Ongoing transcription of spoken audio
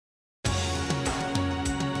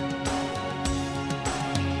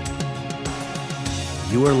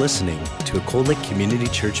You are listening to a Cold Lake Community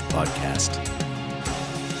Church podcast.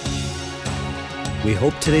 We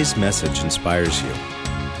hope today's message inspires you.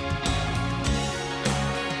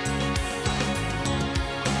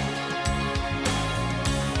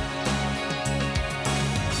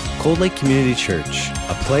 Cold Lake Community Church,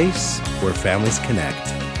 a place where families connect.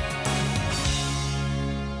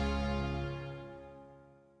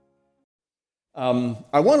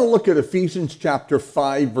 I want to look at Ephesians chapter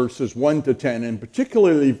 5, verses 1 to 10, and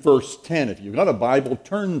particularly verse 10. If you've got a Bible,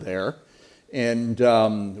 turn there, and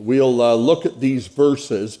we'll look at these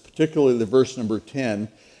verses, particularly verse number 10,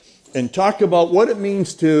 and talk about what it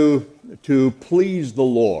means to please the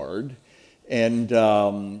Lord. And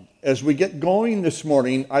as we get going this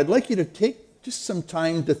morning, I'd like you to take just some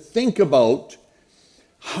time to think about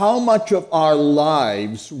how much of our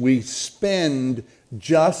lives we spend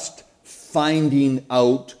just finding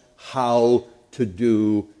out how to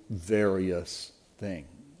do various things.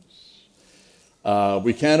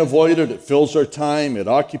 We can't avoid it. It fills our time. It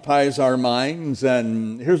occupies our minds.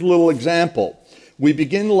 And here's a little example. We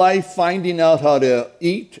begin life finding out how to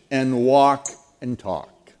eat and walk and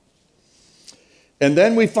talk. And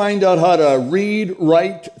then we find out how to read,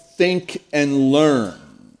 write, think, and learn.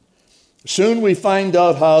 Soon we find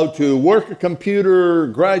out how to work a computer,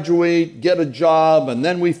 graduate, get a job, and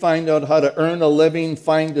then we find out how to earn a living,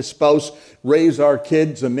 find a spouse, raise our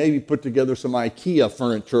kids, and maybe put together some IKEA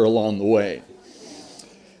furniture along the way.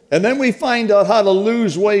 And then we find out how to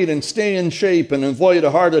lose weight and stay in shape and avoid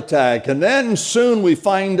a heart attack. And then soon we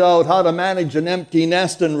find out how to manage an empty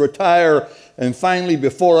nest and retire. And finally,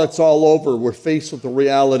 before it's all over, we're faced with the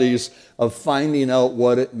realities of finding out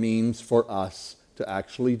what it means for us to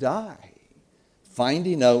actually die.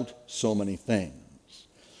 Finding out so many things.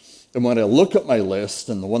 And when I look at my list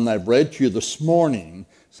and the one I've read to you this morning,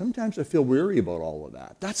 sometimes I feel weary about all of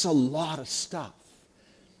that. That's a lot of stuff.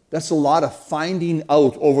 That's a lot of finding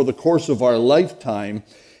out over the course of our lifetime.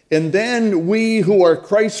 And then we who are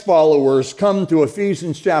Christ followers come to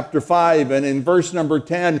Ephesians chapter 5, and in verse number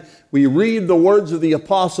 10, we read the words of the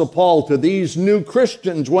Apostle Paul to these new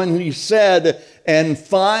Christians when he said, "And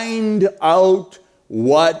find out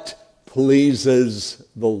what pleases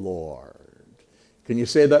the Lord." Can you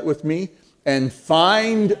say that with me? And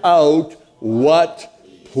find out what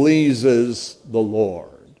pleases the Lord.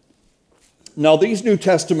 Now, these New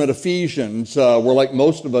Testament Ephesians were like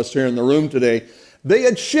most of us here in the room today. They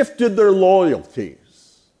had shifted their loyalties.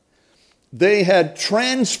 They had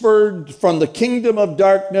transferred from the kingdom of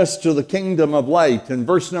darkness to the kingdom of light. And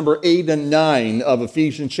verse number 8 and 9 of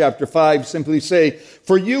Ephesians chapter 5 simply say,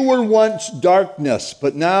 "For you were once darkness,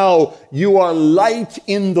 but now you are light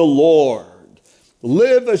in the Lord.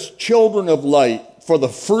 Live as children of light, for the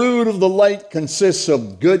fruit of the light consists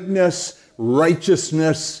of goodness,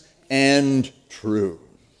 righteousness, and truth."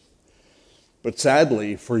 But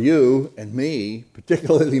sadly for you and me,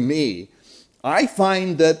 particularly me, I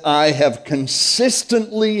find that I have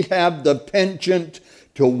consistently had the penchant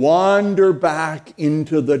to wander back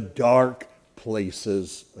into the dark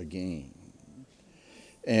places again.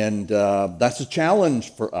 And that's a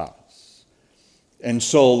challenge for us. And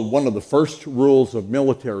so one of the first rules of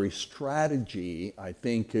military strategy, I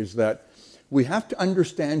think, is that we have to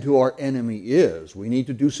understand who our enemy is. We need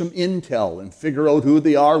to do some intel and figure out who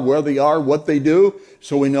they are, where they are, what they do,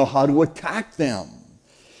 so we know how to attack them.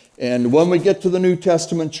 And when we get to the New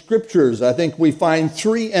Testament scriptures, I think we find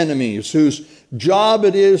three enemies whose job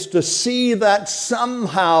it is to see that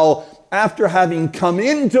somehow, after having come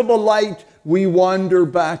into the light, we wander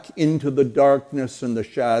back into the darkness and the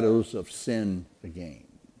shadows of sin again.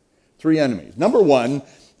 Three enemies. Number one,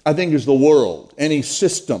 I think, is the world, any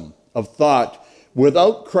system of thought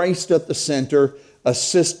without Christ at the center, a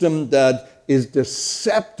system that is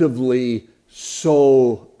deceptively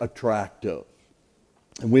so attractive.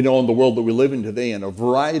 And we know in the world that we live in today, in a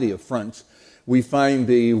variety of fronts, we find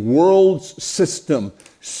the world's system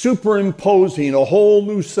superimposing a whole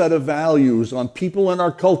new set of values on people in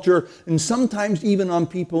our culture and sometimes even on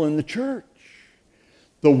people in the church.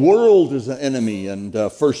 The world is an enemy, and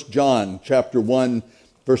 1 John chapter 1,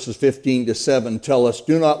 verses 15 to 7 tell us,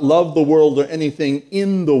 "Do not love the world or anything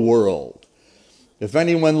in the world. If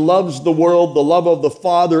anyone loves the world, the love of the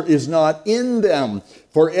Father is not in them.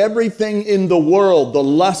 For everything in the world, the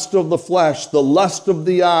lust of the flesh, the lust of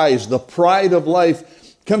the eyes, the pride of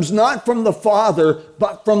life, comes not from the Father,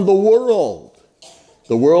 but from the world.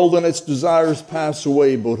 The world and its desires pass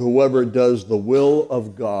away, but whoever does the will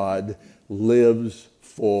of God lives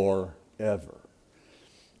forever."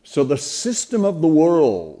 So the system of the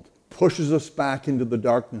world pushes us back into the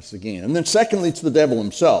darkness again. And then secondly, it's the devil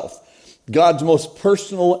himself. God's most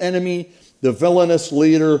personal enemy the villainous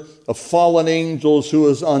leader of fallen angels who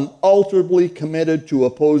is unalterably committed to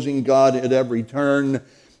opposing God at every turn.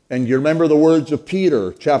 And you remember the words of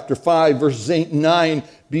Peter, chapter 5, verses 8 and 9,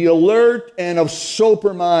 be alert and of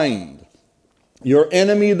sober mind. Your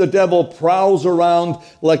enemy, the devil, prowls around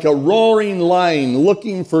like a roaring lion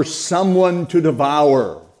looking for someone to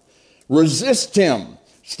devour. Resist him,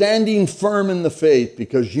 standing firm in the faith,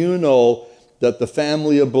 because you know that the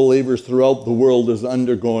family of believers throughout the world is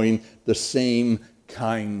undergoing the same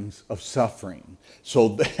kinds of suffering. So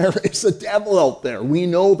there is a devil out there. We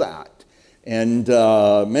know that. And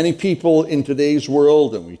many people in today's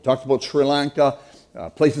world, and we talked about Sri Lanka,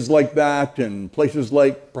 places like that, and places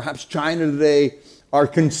like perhaps China today, are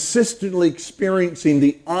consistently experiencing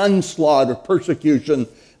the onslaught of persecution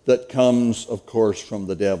that comes, of course, from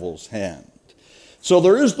the devil's hand. So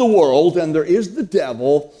there is the world and there is the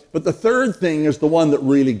devil, but the third thing is the one that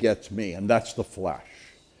really gets me, and that's the flesh.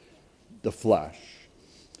 The flesh.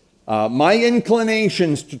 My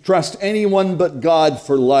inclinations to trust anyone but God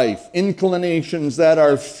for life, inclinations that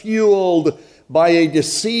are fueled by a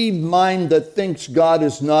deceived mind that thinks God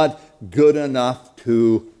is not good enough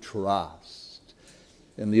to trust.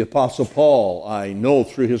 And the Apostle Paul, I know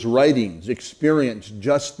through his writings, experienced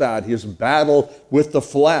just that, his battle with the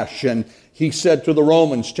flesh. And he said to the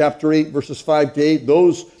Romans, chapter 8, verses 5 to 8,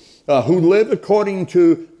 those who live according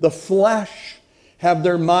to the flesh have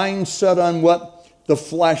their mind set on what the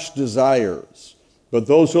flesh desires. But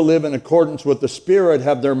those who live in accordance with the Spirit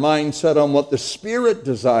have their mind set on what the Spirit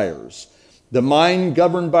desires. The mind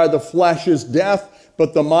governed by the flesh is death,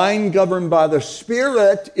 but the mind governed by the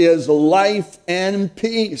Spirit is life and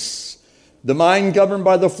peace. The mind governed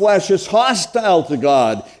by the flesh is hostile to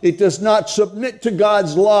God. It does not submit to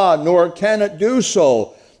God's law, nor can it do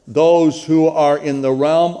so. Those who are in the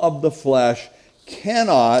realm of the flesh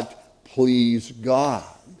cannot please God.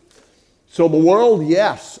 So the world,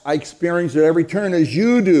 yes, I experience it every turn as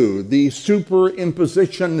you do, the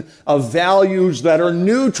superimposition of values that are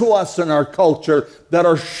new to us in our culture, that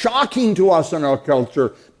are shocking to us in our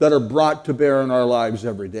culture, that are brought to bear in our lives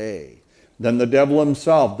every day. Then the devil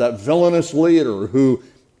himself, that villainous leader who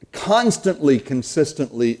constantly,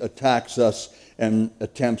 consistently attacks us and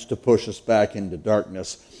attempts to push us back into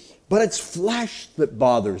darkness. But it's flesh that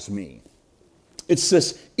bothers me. It's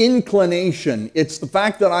this inclination. It's the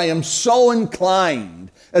fact that I am so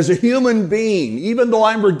inclined as a human being, even though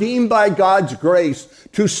I'm redeemed by God's grace,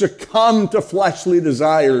 to succumb to fleshly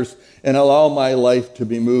desires and allow my life to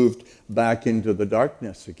be moved back into the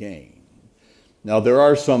darkness again. Now, there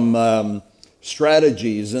are some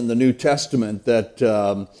strategies in the New Testament that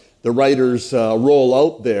the writers roll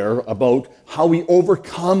out there about how we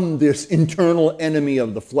overcome this internal enemy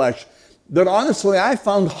of the flesh that honestly I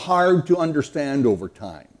found hard to understand over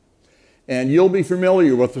time. And you'll be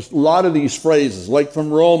familiar with a lot of these phrases, like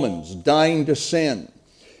from Romans, dying to sin,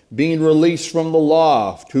 being released from the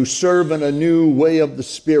law to serve in a new way of the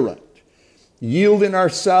Spirit, yielding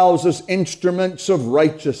ourselves as instruments of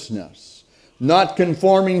righteousness, not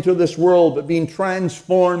conforming to this world, but being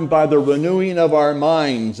transformed by the renewing of our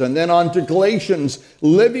minds. And then on to Galatians,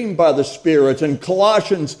 living by the Spirit, and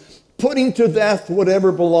Colossians, putting to death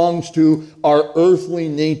whatever belongs to our earthly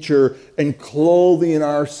nature and clothing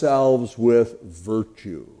ourselves with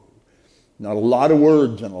virtue. Not a lot of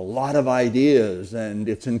words and a lot of ideas, and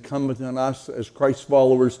it's incumbent on us as Christ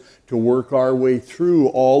followers to work our way through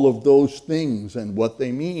all of those things and what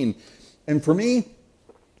they mean. And for me,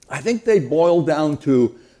 I think they boil down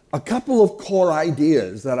to a couple of core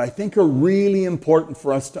ideas that I think are really important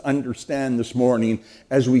for us to understand this morning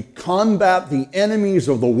as we combat the enemies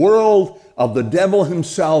of the world, of the devil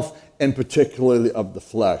himself, and particularly of the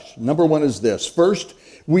flesh. Number one is this. First,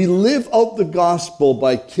 we live out the gospel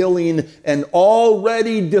by killing an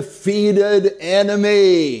already defeated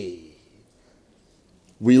enemy.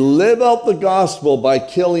 We live out the gospel by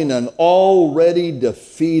killing an already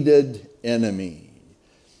defeated enemy.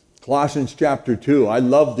 Colossians chapter 2, I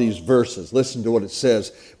love these verses. Listen to what it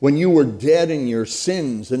says. When you were dead in your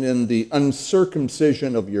sins and in the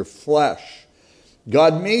uncircumcision of your flesh,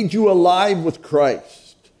 God made you alive with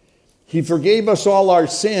Christ. He forgave us all our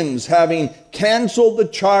sins, having canceled the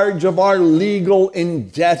charge of our legal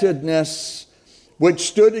indebtedness, which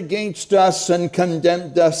stood against us and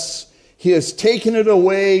condemned us. He has taken it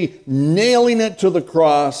away, nailing it to the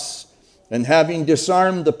cross, and having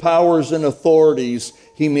disarmed the powers and authorities,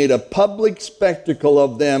 he made a public spectacle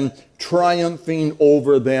of them, triumphing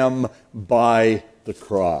over them by the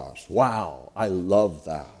cross. Wow, I love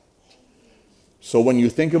that. So when you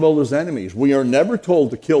think about those enemies, we are never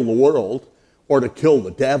told to kill the world or to kill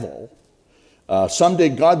the devil. Someday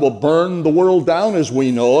God will burn the world down as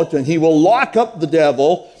we know it, and he will lock up the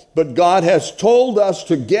devil. But God has told us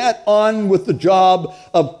to get on with the job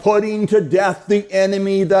of putting to death the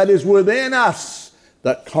enemy that is within us,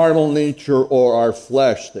 that carnal nature or our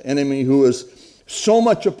flesh, the enemy who is so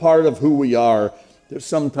much a part of who we are that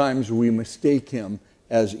sometimes we mistake him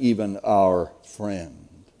as even our friend.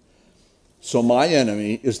 So my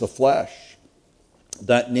enemy is the flesh,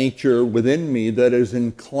 that nature within me that is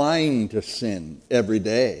inclined to sin every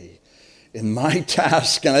day. And my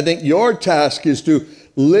task, and I think your task, is to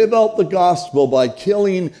live out the gospel by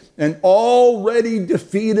killing an already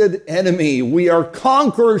defeated enemy. We are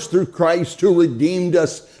conquerors through Christ who redeemed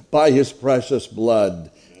us by his precious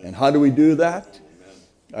blood. And how do we do that?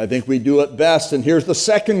 I think we do it best. And here's the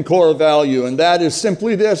second core value, and that is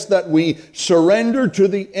simply this, that we surrender to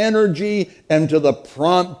the energy and to the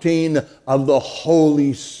prompting of the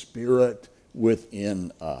Holy Spirit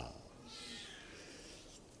within us.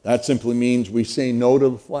 That simply means we say no to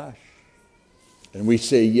the flesh and we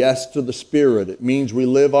say yes to the Spirit. It means we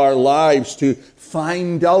live our lives to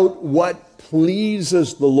find out what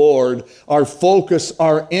pleases the Lord. Our focus,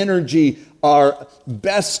 our energy, our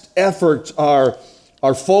best efforts are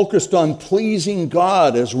focused on pleasing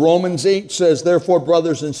God. As Romans 8 says, therefore,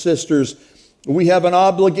 brothers and sisters, we have an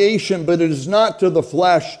obligation, but it is not to the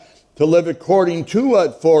flesh to live according to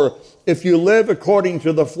it. For if you live according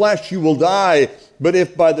to the flesh, you will die. But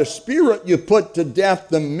if by the Spirit you put to death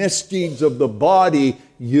the misdeeds of the body,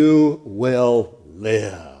 you will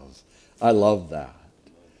live. I love that.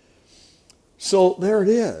 So there it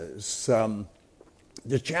is.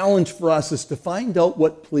 The challenge for us is to find out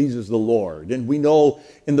what pleases the Lord. And we know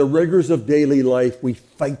in the rigors of daily life, we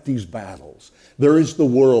fight these battles. There is the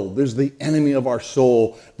world. There's the enemy of our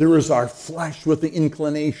soul. There is our flesh with the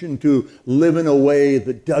inclination to live in a way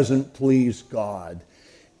that doesn't please God.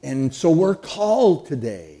 And so we're called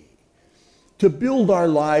today to build our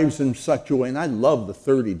lives in such a way. And I love the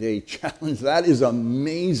 30-day challenge. That is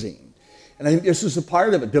amazing. And I think this is a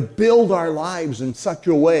part of it, to build our lives in such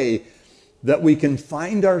a way that we can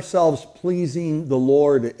find ourselves pleasing the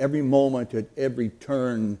Lord at every moment, at every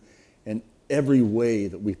turn, and every way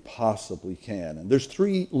that we possibly can. And there's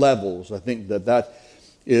 3 levels, I think, that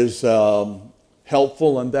is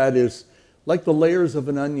helpful, and that is like the layers of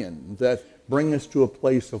an onion that bring us to a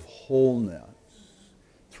place of wholeness.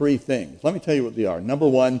 3 things. Let me tell you what they are. Number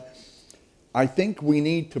 1, I think we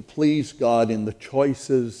need to please God in the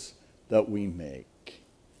choices that we make.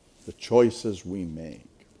 The choices we make.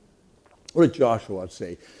 What did Joshua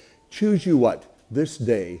say? Choose you what? This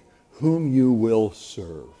day, whom you will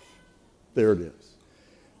serve. There it is.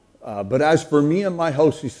 But as for me and my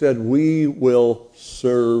house, he said, we will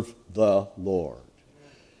serve the Lord.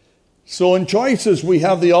 So in choices, we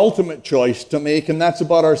have the ultimate choice to make, and that's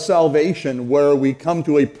about our salvation, where we come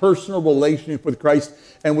to a personal relationship with Christ,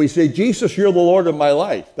 and we say, Jesus, you're the Lord of my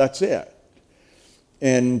life. That's it.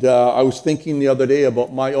 And I was thinking the other day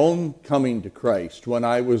about my own coming to Christ when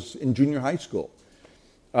I was in junior high school.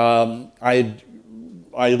 I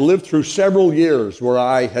lived through several years where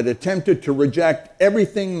I had attempted to reject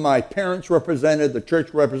everything my parents represented, the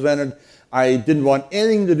church represented. I didn't want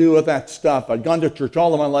anything to do with that stuff. I'd gone to church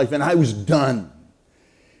all of my life, and I was done.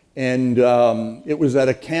 And it was at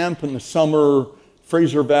a camp in the summer,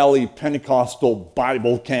 Fraser Valley Pentecostal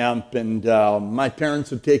Bible Camp, and my parents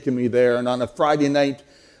had taken me there. And on a Friday night,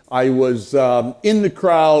 I was in the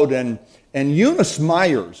crowd, and Eunice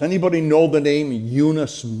Myers, anybody know the name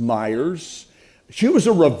Eunice Myers? She was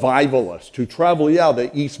a revivalist who traveled, the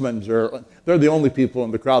Eastmans they're the only people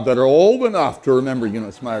in the crowd that are old enough to remember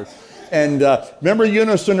Eunice Myers. And remember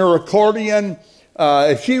Eunice and her accordion?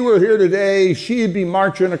 If she were here today, she'd be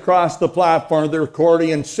marching across the platform with the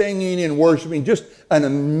accordion, singing and worshiping. Just an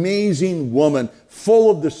amazing woman,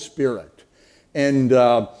 full of the Spirit. And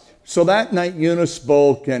so that night Eunice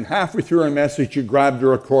spoke, and halfway through her message, she grabbed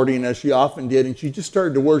her accordion, as she often did, and she just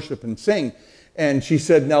started to worship and sing. And she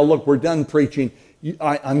said, now look, we're done preaching.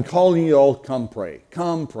 I'm calling you all, come pray.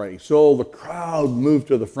 Come pray. So the crowd moved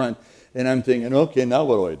to the front, and I'm thinking, okay, now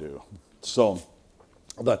what do I do? So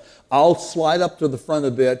I thought, I'll slide up to the front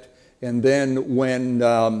a bit, and then when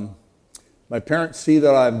my parents see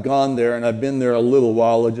that I've gone there, and I've been there a little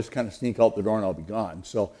while, they'll just kind of sneak out the door and I'll be gone.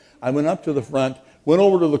 So I went up to the front, went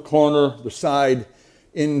over to the corner, the side,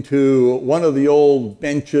 into one of the old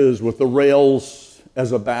benches with the rails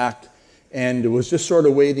as a back, and was just sort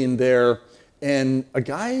of waiting there. And a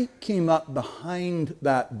guy came up behind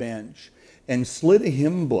that bench and slid a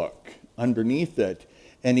hymn book underneath it.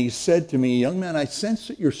 And he said to me, young man, I sense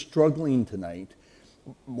that you're struggling tonight.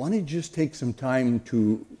 Why don't you just take some time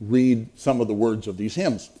to read some of the words of these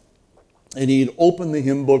hymns? and he'd open the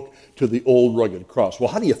hymn book to the Old Rugged Cross. Well,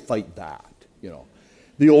 how do you fight that?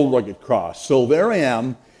 The Old Rugged Cross. So there I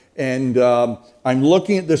am, and I'm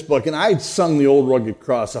looking at this book, and I'd sung the Old Rugged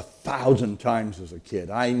Cross 1,000 times as a kid.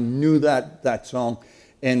 I knew that song,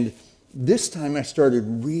 and this time I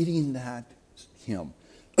started reading that hymn.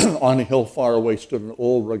 On a hill far away stood an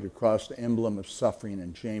old rugged cross, the emblem of suffering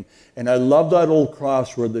and shame. And I love that old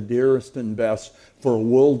cross where the dearest and best for a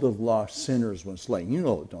world of lost sinners was slain. You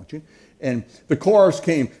know it, don't you? And the chorus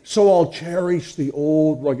came, so I'll cherish the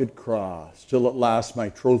old rugged cross, till at last my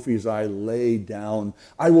trophies I lay down.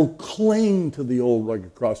 I will cling to the old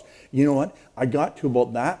rugged cross. You know what? I got to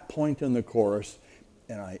about that point in the chorus,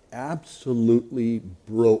 and I absolutely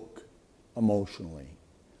broke emotionally.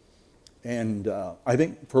 And I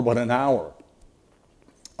think for about an hour,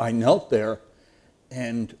 I knelt there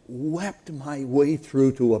and wept my way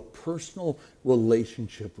through to a personal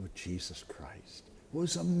relationship with Jesus Christ. It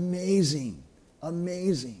was amazing,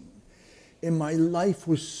 amazing. And my life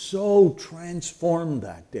was so transformed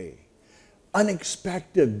that day.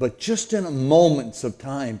 Unexpected, but just in moments of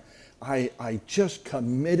time, I just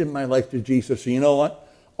committed my life to Jesus. And you know what?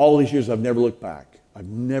 All these years I've never looked back. I've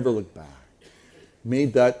never looked back.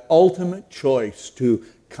 Made that ultimate choice to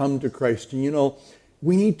come to Christ. And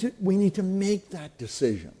we need to make that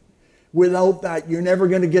decision. Without that, you're never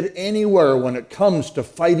going to get anywhere when it comes to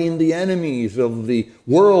fighting the enemies of the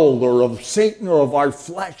world or of Satan or of our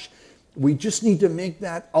flesh. We just need to make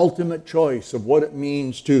that ultimate choice of what it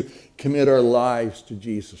means to commit our lives to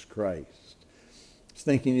Jesus Christ. I was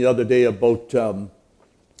thinking the other day about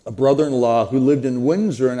a brother-in-law who lived in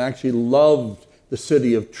Windsor and actually loved the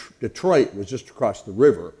city of Detroit. It was just across the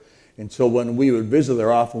river. And so when we would visit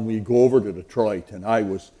there, often we'd go over to Detroit. And I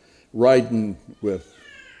was riding with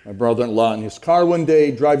my brother-in-law in his car one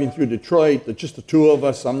day, driving through Detroit, just the two of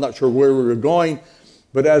us. I'm not sure where we were going.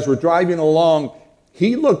 But as we're driving along,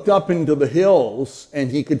 he looked up into the hills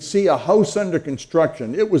and he could see a house under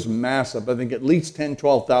construction. It was massive, I think at least 10,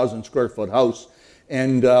 12,000 square foot house.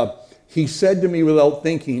 And he said to me without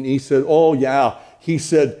thinking, he said, oh yeah, he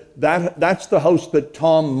said, that's the house that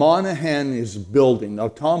Tom Monahan is building. Now,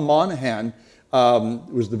 Tom Monahan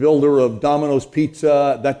was the builder of Domino's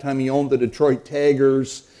Pizza. At that time, he owned the Detroit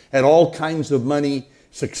Tigers, had all kinds of money,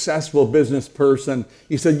 successful business person.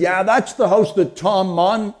 He said, yeah, that's the house that Tom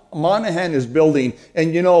Monahan is building.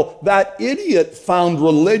 And that idiot found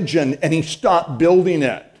religion and he stopped building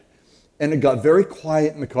it. And it got very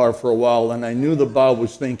quiet in the car for a while, and I knew the Bob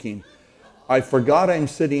was thinking, I forgot I'm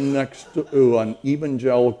sitting next to an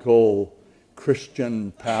evangelical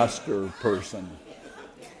Christian pastor person.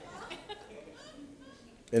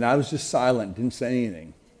 And I was just silent, didn't say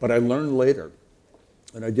anything. But I learned later,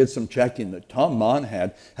 and I did some checking, that Tom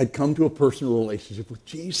Monahan had come to a personal relationship with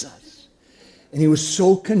Jesus. And he was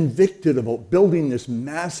so convicted about building this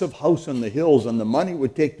massive house on the hills and the money it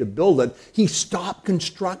would take to build it, he stopped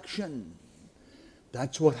construction.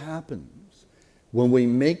 That's what happens when we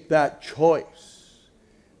make that choice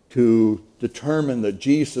to determine that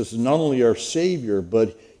Jesus is not only our Savior,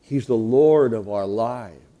 but He's the Lord of our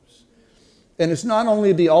lives. And it's not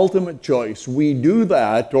only the ultimate choice. We do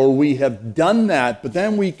that, or we have done that, but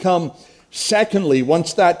then we come, secondly,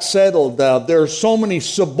 once that's settled, there are so many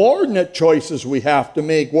subordinate choices we have to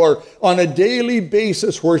make, where on a daily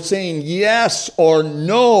basis we're saying yes or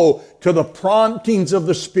no to the promptings of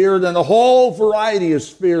the Spirit in a whole variety of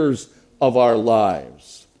spheres of our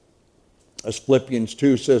lives. As Philippians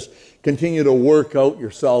 2 says, continue to work out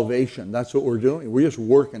your salvation. That's what we're doing. We're just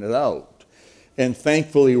working it out. And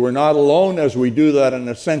thankfully, we're not alone as we do that in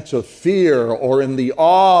a sense of fear or in the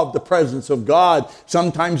awe of the presence of God.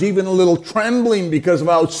 Sometimes even a little trembling because of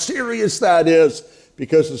how serious that is.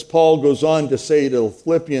 Because as Paul goes on to say to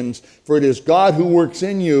Philippians, for it is God who works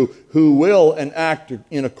in you, who will and act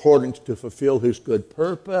in accordance to fulfill His good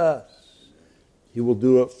purpose. He will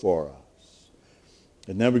do it for us.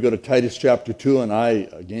 And then we go to Titus chapter 2, and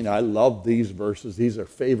I love these verses. These are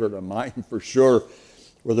favorite of mine for sure,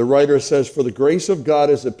 where the writer says, for the grace of God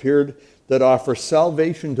has appeared that offers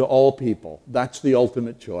salvation to all people. That's the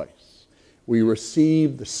ultimate choice. We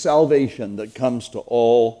receive the salvation that comes to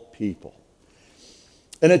all people.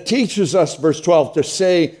 And it teaches us, verse 12, to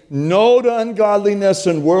say no to ungodliness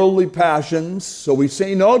and worldly passions. So we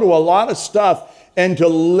say no to a lot of stuff, and to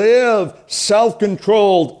live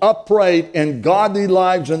self-controlled, upright, and godly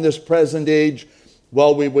lives in this present age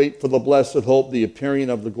while we wait for the blessed hope, the appearing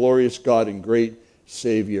of the glorious God and great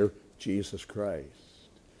Savior, Jesus Christ.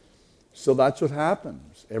 So that's what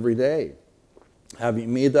happens every day.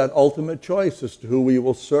 Having made that ultimate choice as to who we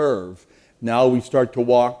will serve, now we start to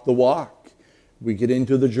walk the walk. we get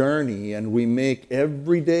into the journey and we make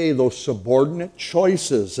every day those subordinate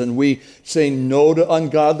choices, and we say no to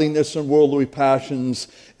ungodliness and worldly passions,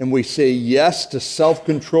 and we say yes to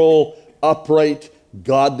self-control, upright,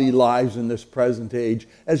 godly lives in this present age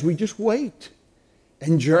as we just wait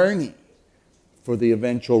and journey for the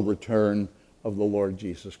eventual return of the Lord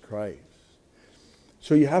Jesus Christ.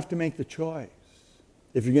 So you have to make the choice.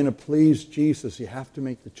 If you're going to please Jesus, you have to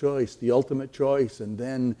make the choice, the ultimate choice. And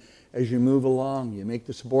then as you move along, you make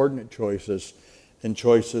the subordinate choices and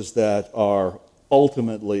choices that are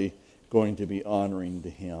ultimately going to be honoring to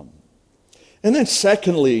Him. And then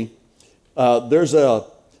secondly, there's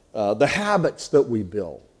the habits that we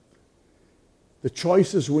build. The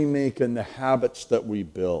choices we make and the habits that we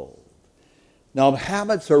build. Now, the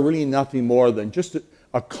habits are really nothing more than just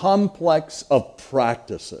a complex of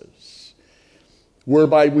practices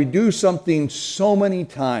whereby we do something so many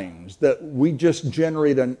times that we just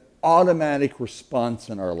generate an automatic response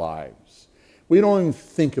in our lives. We don't even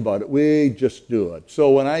think about it. We just do it.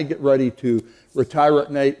 So when I get ready to retire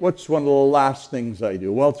at night, what's one of the last things I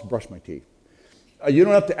do? Well, it's brush my teeth. You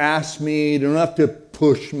don't have to ask me. You don't have to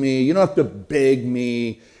push me. You don't have to beg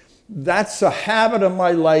me. That's a habit of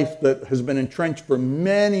my life that has been entrenched for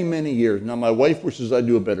many, many years. Now, my wife wishes I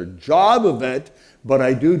do a better job of it, but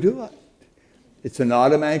I do it. It's an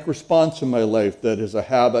automatic response in my life that is a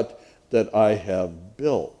habit that I have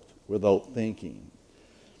built without thinking.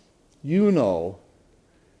 You know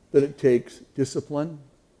that it takes discipline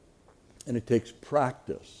and it takes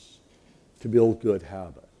practice to build good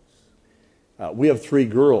habits. We have 3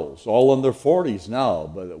 girls, all in their 40s now,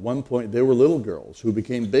 but at one point they were little girls who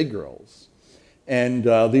became big girls. And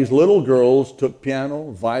these little girls took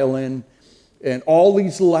piano, violin, and all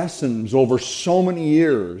these lessons over so many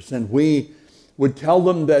years. And we would tell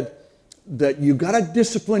them that you got to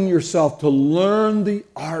discipline yourself to learn the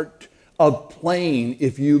art of playing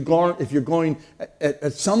if you're going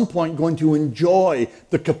at some point going to enjoy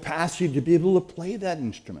the capacity to be able to play that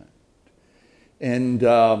instrument. And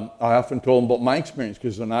I often told them about my experience,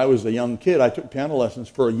 because when I was a young kid, I took piano lessons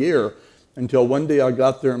for a year until one day I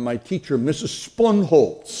got there and my teacher, Mrs.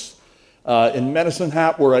 Spoonholtz, in Medicine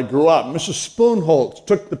Hat where I grew up, Mrs. Spoonholtz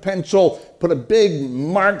took the pencil, put a big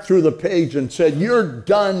mark through the page and said, "You're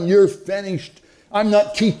done, you're finished. I'm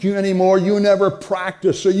not teaching you anymore. You never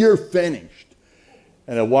practice, so you're finished."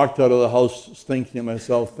 And I walked out of the house thinking to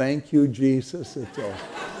myself, thank you, Jesus, it's over.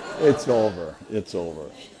 It's over. It's over.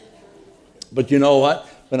 But you know what?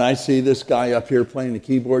 When I see this guy up here playing the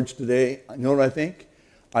keyboards today, you know what I think?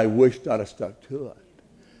 I wished I'd have stuck to it.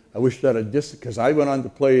 I wished I'd have because I went on to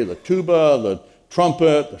play the tuba, the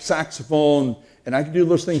trumpet, the saxophone, and I could do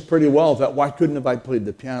those things pretty well. Why couldn't have I played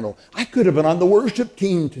the piano? I could have been on the worship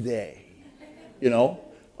team today. You know,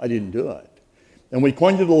 I didn't do it. And we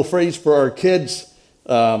coined a little phrase for our kids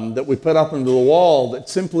that we put up into the wall that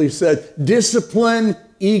simply said, discipline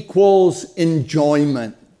equals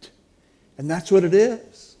enjoyment. And that's what it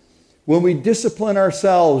is. When we discipline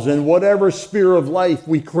ourselves in whatever sphere of life,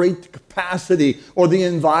 we create the capacity or the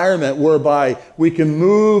environment whereby we can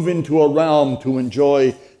move into a realm to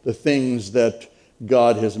enjoy the things that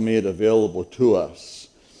God has made available to us.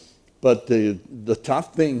 But the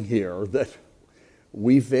tough thing here that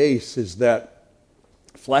we face is that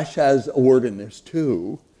flesh has a word in this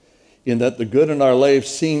too, in that the good in our life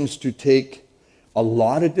seems to take a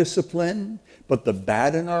lot of discipline, but the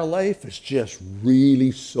bad in our life is just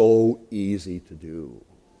really so easy to do.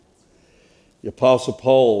 The Apostle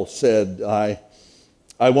Paul said,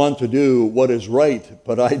 I want to do what is right,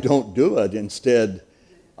 but I don't do it. Instead,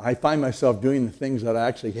 I find myself doing the things that I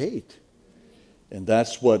actually hate. And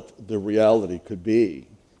that's what the reality could be.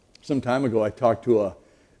 Some time ago, I talked to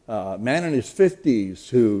a man in his 50s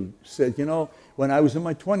who said, you know, when I was in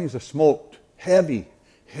my 20s, I smoked, heavy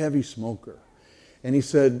smoker. And he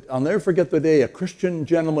said, I'll never forget the day a Christian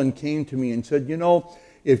gentleman came to me and said, you know,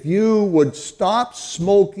 if you would stop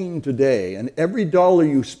smoking today and every dollar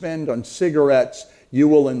you spend on cigarettes you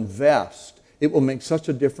will invest, it will make such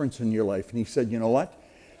a difference in your life. And he said, you know what?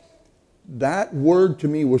 That word to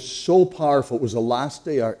me was so powerful. It was the last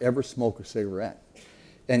day I ever smoked a cigarette.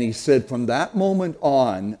 And he said, from that moment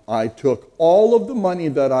on, I took all of the money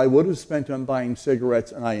that I would have spent on buying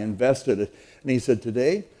cigarettes and I invested it. And he said,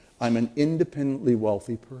 today, I'm an independently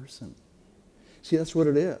wealthy person. See, that's what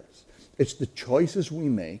it is. It's the choices we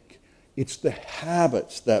make. It's the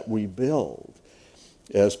habits that we build.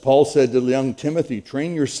 As Paul said to young Timothy,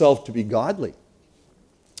 train yourself to be godly.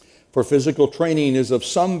 For physical training is of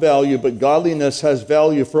some value, but godliness has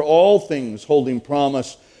value for all things, holding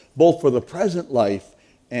promise both for the present life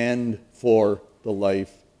and for the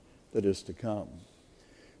life that is to come.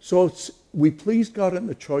 So we please God in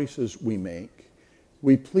the choices we make.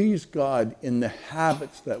 We please God in the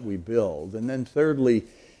habits that we build. And then thirdly,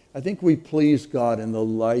 I think we please God in the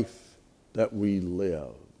life that we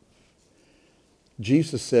live.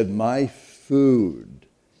 Jesus said, my food,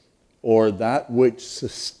 or that which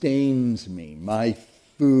sustains me, my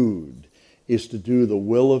food, is to do the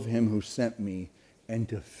will of him who sent me and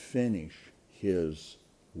to finish his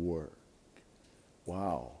work.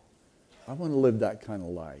 Wow. I want to live that kind of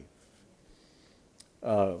life.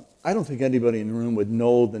 I don't think anybody in the room would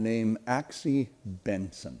know the name Axie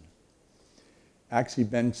Benson. Axie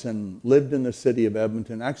Benson lived in the city of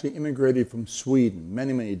Edmonton, actually immigrated from Sweden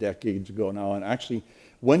many, many decades ago now, and actually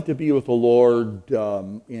went to be with the Lord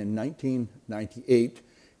in 1998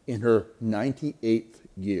 in her 98th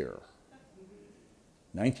year.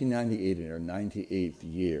 1998 in her 98th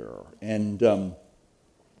year. And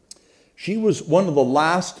she was one of the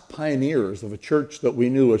last pioneers of a church that we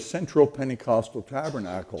knew as Central Pentecostal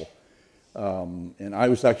Tabernacle. And I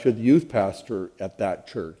was actually the youth pastor at that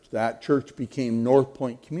church. That church became North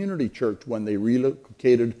Point Community Church when they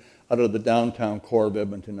relocated out of the downtown core of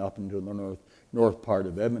Edmonton up into the north part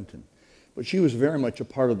of Edmonton. But she was very much a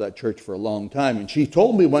part of that church for a long time. And she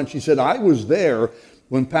told me once, she said, I was there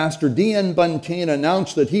when Pastor D.N. Buntain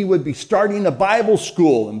announced that he would be starting a Bible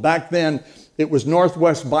school. And back then, it was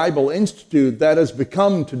Northwest Bible Institute that has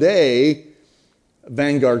become today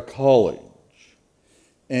Vanguard College.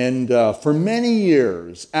 And for many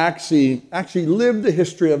years, Axie actually lived the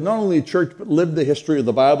history of not only the church, but lived the history of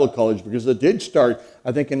the Bible College, because it did start,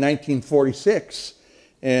 I think, in 1946,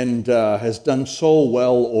 and has done so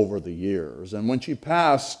well over the years. And when she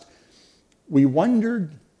passed, we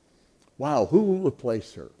wondered, wow, who will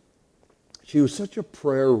replace her? She was such a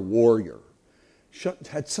prayer warrior,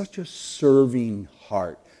 had such a serving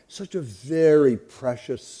heart, such a very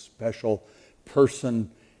precious, special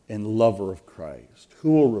person and lover of Christ.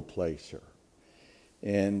 Who will replace her?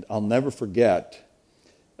 And I'll never forget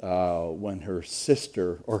when her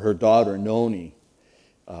sister, or her daughter, Noni,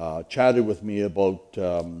 chatted with me about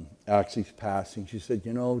Axie's passing. She said,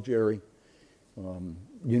 you know, Jerry,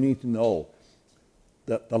 you need to know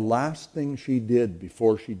that the last thing she did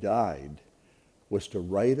before she died was to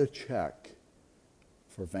write a check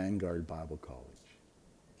for Vanguard Bible College.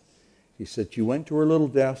 He said she went to her little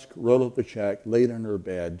desk, wrote up the check, laid on her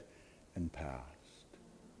bed, and passed.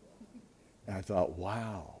 And I thought,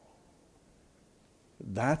 wow,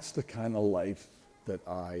 that's the kind of life that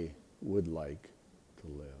I would like to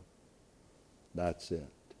live. That's it.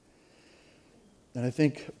 And I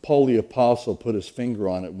think Paul the Apostle put his finger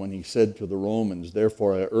on it when he said to the Romans,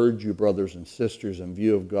 therefore I urge you, brothers and sisters, in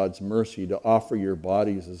view of God's mercy, to offer your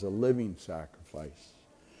bodies as a living sacrifice,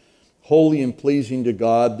 holy and pleasing to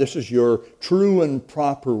God. This is your true and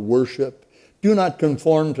proper worship. Do not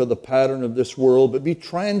conform to the pattern of this world, but be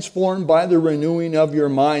transformed by the renewing of your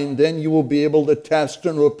mind. Then you will be able to test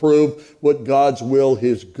and approve what God's will,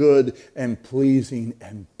 his good and pleasing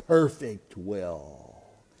and perfect will.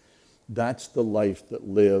 That's the life that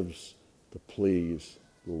lives to please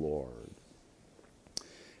the Lord.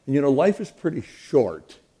 And you know, life is pretty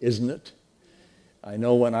short, isn't it? I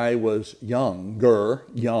know when I was young,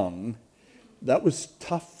 that was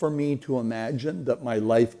tough for me to imagine that my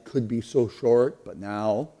life could be so short. But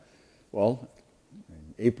now, well,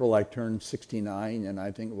 in April I turned 69, and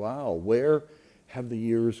I think, wow, where have the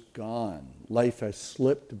years gone? Life has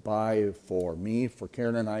slipped by for me, for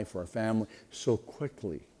Karen and I, for our family, so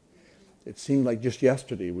quickly. It seemed like just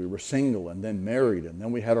yesterday we were single and then married, and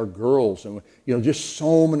then we had our girls, and just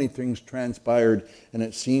so many things transpired, and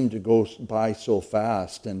it seemed to go by so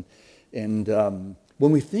fast. And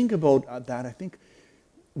when we think about that, I think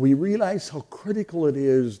we realize how critical it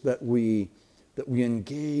is that we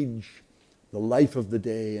engage the life of the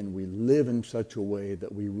day and we live in such a way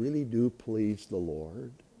that we really do please the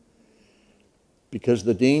Lord. Because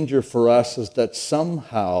the danger for us is that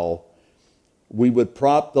somehow we would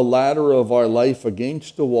prop the ladder of our life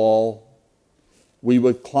against the wall. We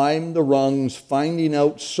would climb the rungs, finding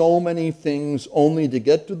out so many things only to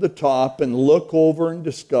get to the top and look over and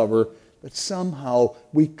discover that somehow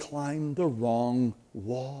we climbed the wrong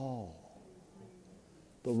wall.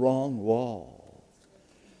 The wrong wall.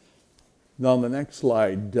 Now, on the next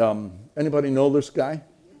slide, anybody know this guy?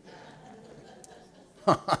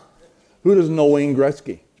 Who doesn't know Wayne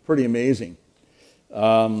Gretzky? It's pretty amazing.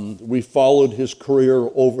 We followed his career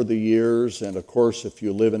over the years, and of course, if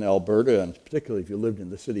you live in Alberta, and particularly if you lived in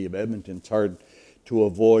the city of Edmonton, it's hard to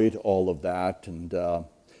avoid all of that. And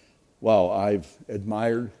wow, I've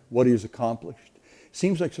admired what he's accomplished.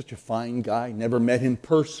 Seems like such a fine guy. Never met him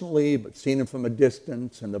personally, but seen him from a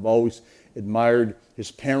distance, and I've always admired his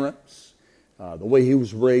parents the way he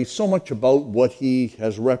was raised, so much about what he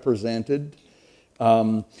has represented.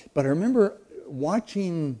 But I remember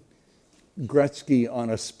watching Gretzky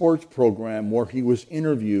on a sports program where he was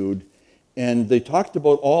interviewed, and they talked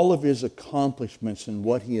about all of his accomplishments and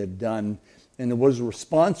what he had done. And his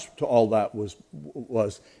response to all that was,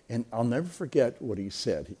 and I'll never forget what he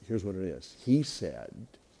said. Here's what it is. He said,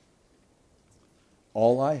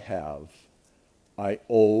 "All I have, I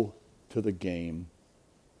owe to the game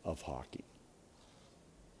of hockey.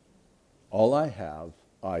 All I have,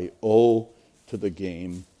 I owe to the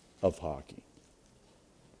game of hockey."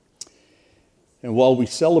 And while we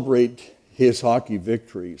celebrate his hockey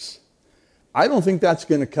victories, I don't think that's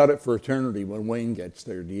going to cut it for eternity when Wayne gets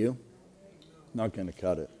there, do you? Not going to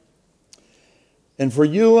cut it. And for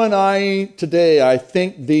you and I today, I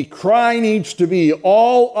think the cry needs to be,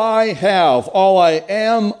 all I have, all I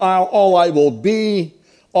am, all I will be,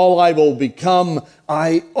 all I will become,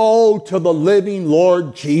 I owe to the living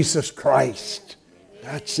Lord Jesus Christ.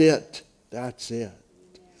 That's it. That's it.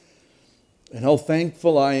 And how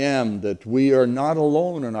thankful I am that we are not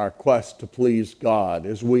alone in our quest to please God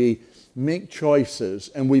as we make choices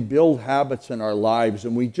and we build habits in our lives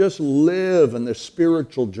and we just live in the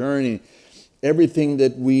spiritual journey. Everything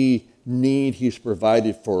that we need, He's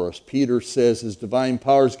provided for us. Peter says His divine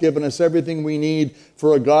power has given us everything we need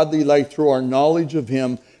for a godly life through our knowledge of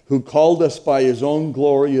Him who called us by His own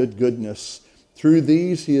glory and goodness. Through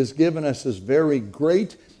these He has given us His very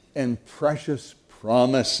great and precious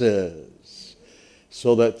promises,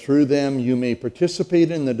 so that through them you may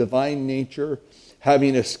participate in the divine nature,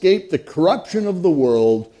 having escaped the corruption of the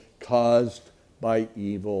world caused by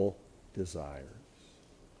evil desires.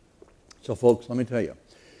 So folks, let me tell you,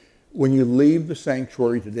 when you leave the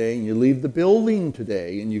sanctuary today and you leave the building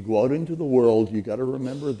today and you go out into the world, you got to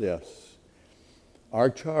remember this.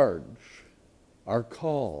 Our charge, our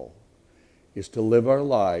call, is to live our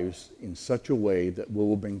lives in such a way that we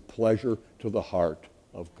will bring pleasure to the heart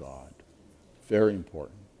of God. Very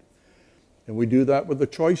important. And we do that with the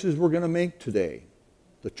choices we're going to make today.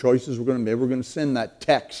 The choices we're going to make. We're going to send that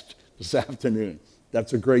text this afternoon.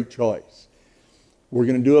 That's a great choice. We're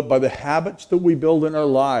going to do it by the habits that we build in our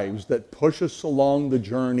lives that push us along the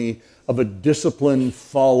journey of a disciplined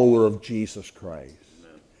follower of Jesus Christ.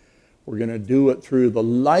 Amen. We're going to do it through the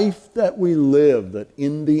life that we live that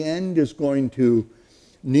in the end is going to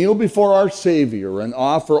kneel before our Savior and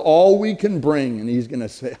offer all we can bring. And He's going to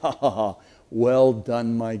say, "Ha ha ha, well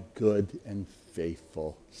done, my good and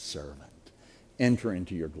faithful servant. Enter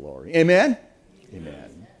into your glory." Amen?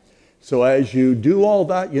 Amen. So as you do all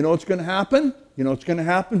that, you know what's going to happen? You know what's going to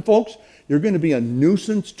happen, folks? You're going to be a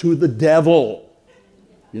nuisance to the devil.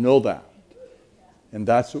 You know that. And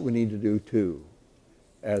that's what we need to do too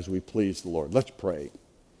as we please the Lord. Let's pray.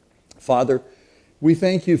 Father, we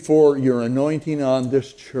thank you for your anointing on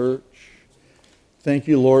this church. Thank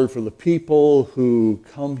you, Lord, for the people who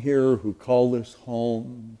come here, who call this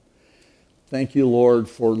home. Thank you, Lord,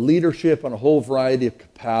 for leadership on a whole variety of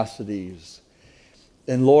capacities.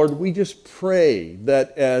 And Lord, we just pray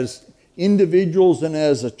that as individuals and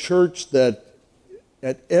as a church, that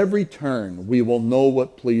at every turn we will know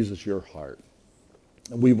what pleases your heart.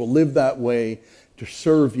 And we will live that way to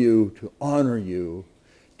serve you, to honor you,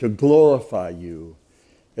 to glorify you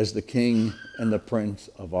as the King and the Prince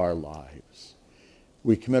of our lives.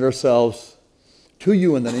 We commit ourselves to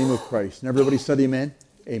you in the name of Christ. And everybody said amen?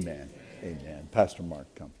 Amen. Amen. Pastor Mark,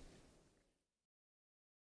 come.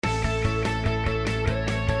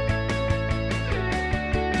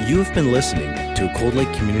 You have been listening to a Cold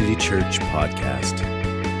Lake Community Church podcast.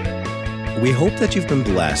 We hope that you've been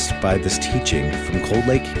blessed by this teaching from Cold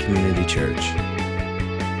Lake Community Church.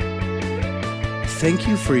 Thank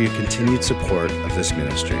you for your continued support of this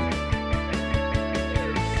ministry.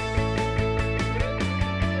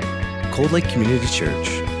 Cold Lake Community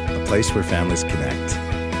Church, a place where families connect.